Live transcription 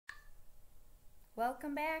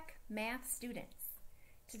Welcome back, math students.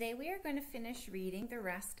 Today we are going to finish reading the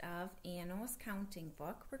rest of Anno's counting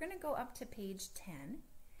book. We're going to go up to page 10.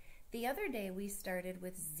 The other day we started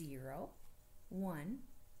with 0, 1,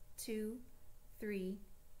 2, 3,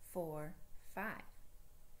 4, 5.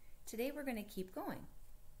 Today we're going to keep going.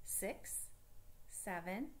 6,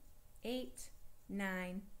 7, 8,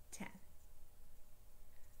 9, 10.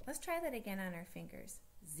 Let's try that again on our fingers.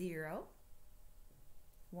 0,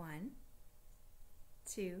 1,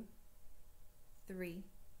 2, 3,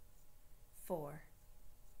 4,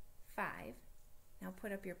 5. Now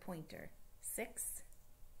put up your pointer. 6,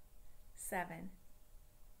 7,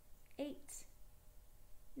 8,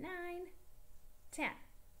 9, 10.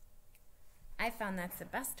 I found that's the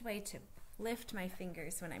best way to lift my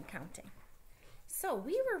fingers when I'm counting. So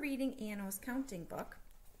we were reading Anno's counting book,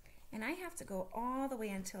 and I have to go all the way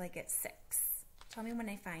until I get 6. Tell me when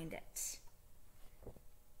I find it.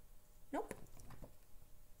 Nope.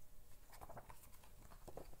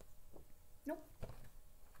 Nope.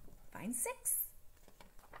 Find 6.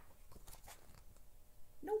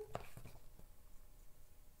 Nope.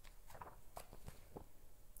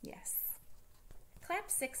 Yes. Clap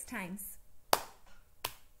 6 times.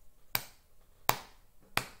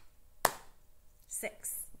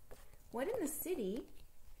 6. What in the city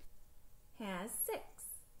has 6?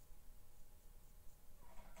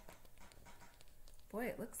 Boy,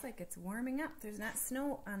 it looks like it's warming up. There's not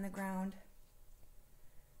snow on the ground.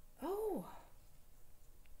 Oh,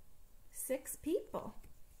 6 people.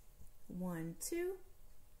 1, 2,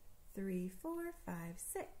 3, 4, 5,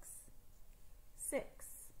 6. 6.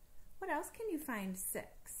 What else can you find 6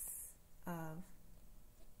 of?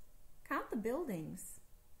 Count the buildings.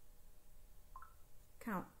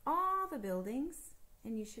 Count all the buildings,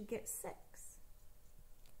 and you should get 6.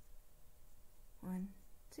 1,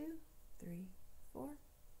 2, 3, 4,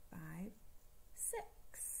 5, 6.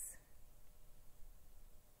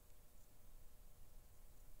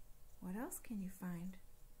 What else can you find?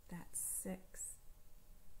 That's 6.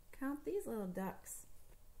 Count these little ducks.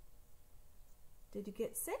 Did you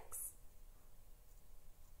get 6?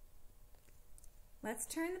 Let's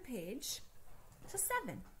turn the page to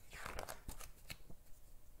 7.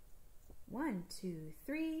 1, 2,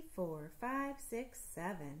 3, 4, 5, 6,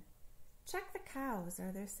 7. Check the cows.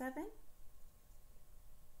 Are there 7?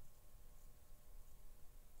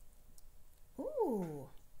 Ooh,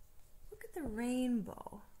 look at the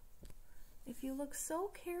rainbow. If you look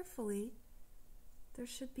so carefully, there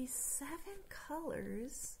should be 7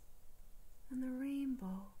 colors on the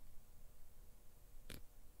rainbow.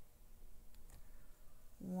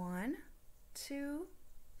 1, 2,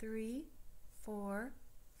 3, 4,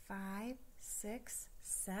 5, 6,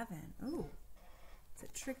 7. Ooh, it's a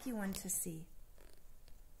tricky one to see.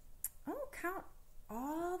 Oh, count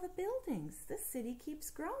all the buildings. This city keeps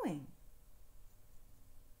growing.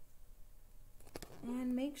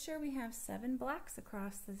 And make sure we have 7 blocks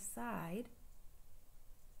across the side.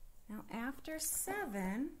 Now after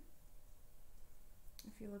 7,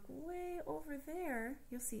 if you look way over there,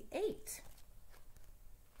 you'll see 8.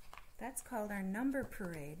 That's called our number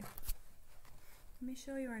parade. Let me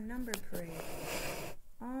show you our number parade.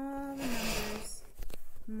 All the numbers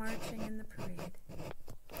marching in the parade.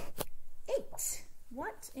 8.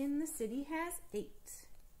 What in the city has 8?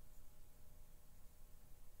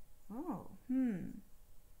 Oh,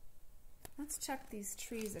 Let's check these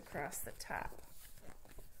trees across the top.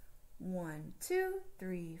 1, 2,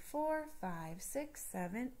 3, 4, 5, 6,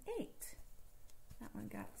 7, 8. That one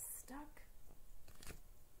got stuck.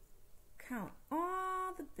 Count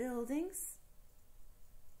all the buildings.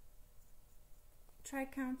 Try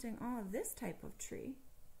counting all of this type of tree.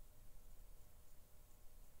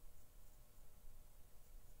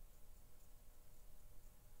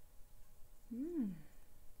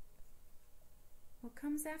 What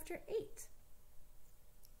comes after 8?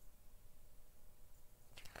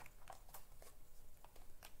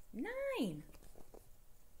 9.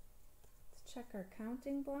 Let's check our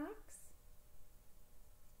counting blocks.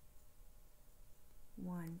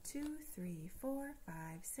 1, 2, 3, 4, 5,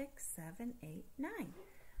 6, 7, 8, 9.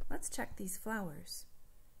 Let's check these flowers.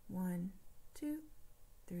 1, 2,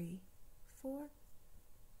 3, 4,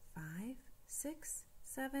 5, 6,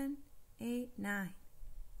 7, 8, 9.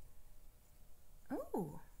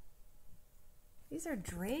 Oh, these are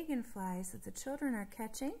dragonflies that the children are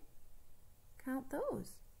catching. Count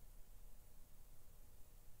those.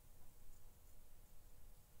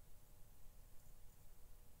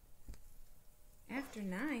 After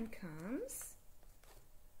 9 comes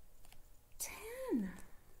 10. And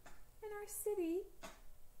our city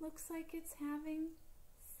looks like it's having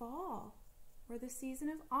fall, or the season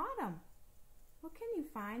of autumn. What can you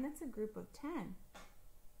find that's a group of 10?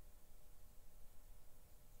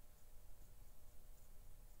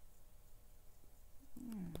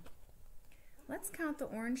 Let's count the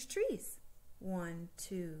orange trees. 1,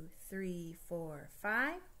 2, 3, 4,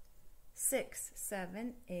 5, 6,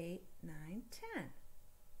 7, 8, 9, 10.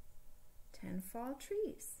 10 fall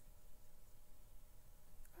trees.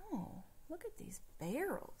 Oh, look at these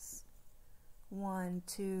barrels. 1,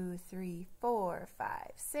 2, 3, 4,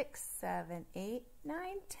 5, 6, 7, 8, 9,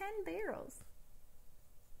 10 barrels.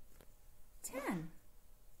 10.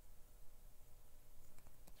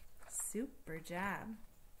 Super job.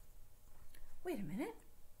 Wait a minute.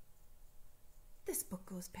 This book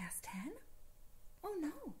goes past 10? Oh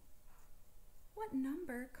no. What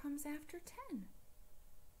number comes after 10?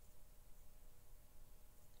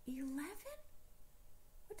 11?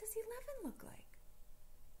 What does 11 look like?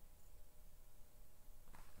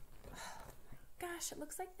 Oh my gosh, it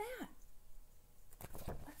looks like that.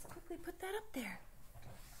 Let's quickly put that up there.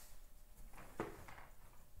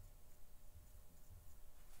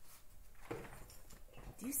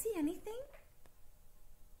 Do you see anything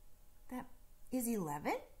that is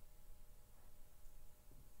 11?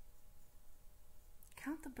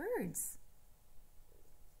 Count the birds.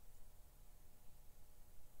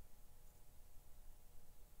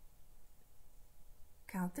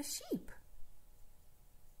 Count the sheep.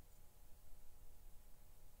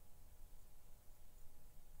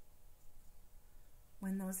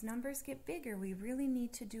 When those numbers get bigger, we really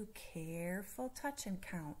need to do careful touch and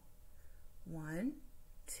count. 1,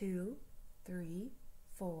 2, 3,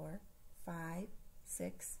 4, 5,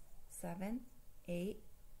 6, 7, 8,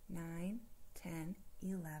 9, 10,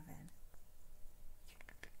 11.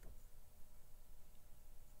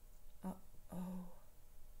 Uh-oh.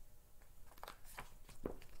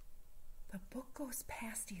 The book goes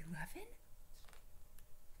past 11?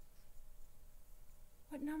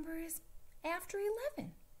 What number is after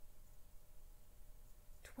 11?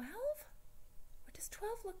 12? What does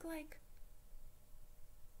 12 look like?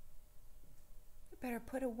 We better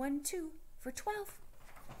put a 1, 2 for 12.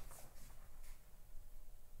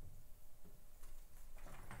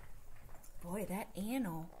 Boy, that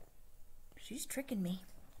Anno, she's tricking me.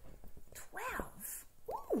 12.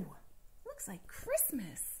 Ooh, looks like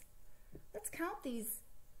Christmas. Let's count these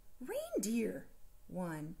reindeer.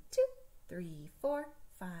 1, 2, 3, 4,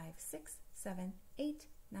 5, 6, 7, 8,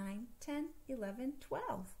 9, 10, 11,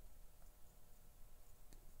 12.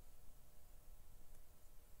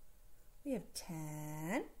 We have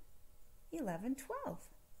 10, 11, 12.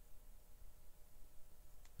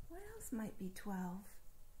 What else might be 12?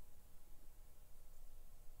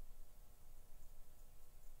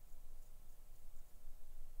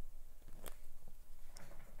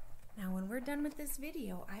 Now, when we're done with this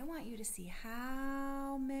video, I want you to see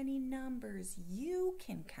how many numbers you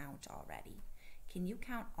can count already. Can you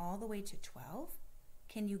count all the way to 12?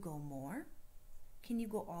 Can you go more? Can you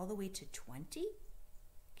go all the way to 20?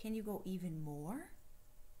 Can you go even more?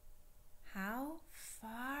 How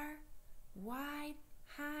far, wide,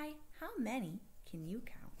 high, how many can you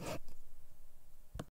count?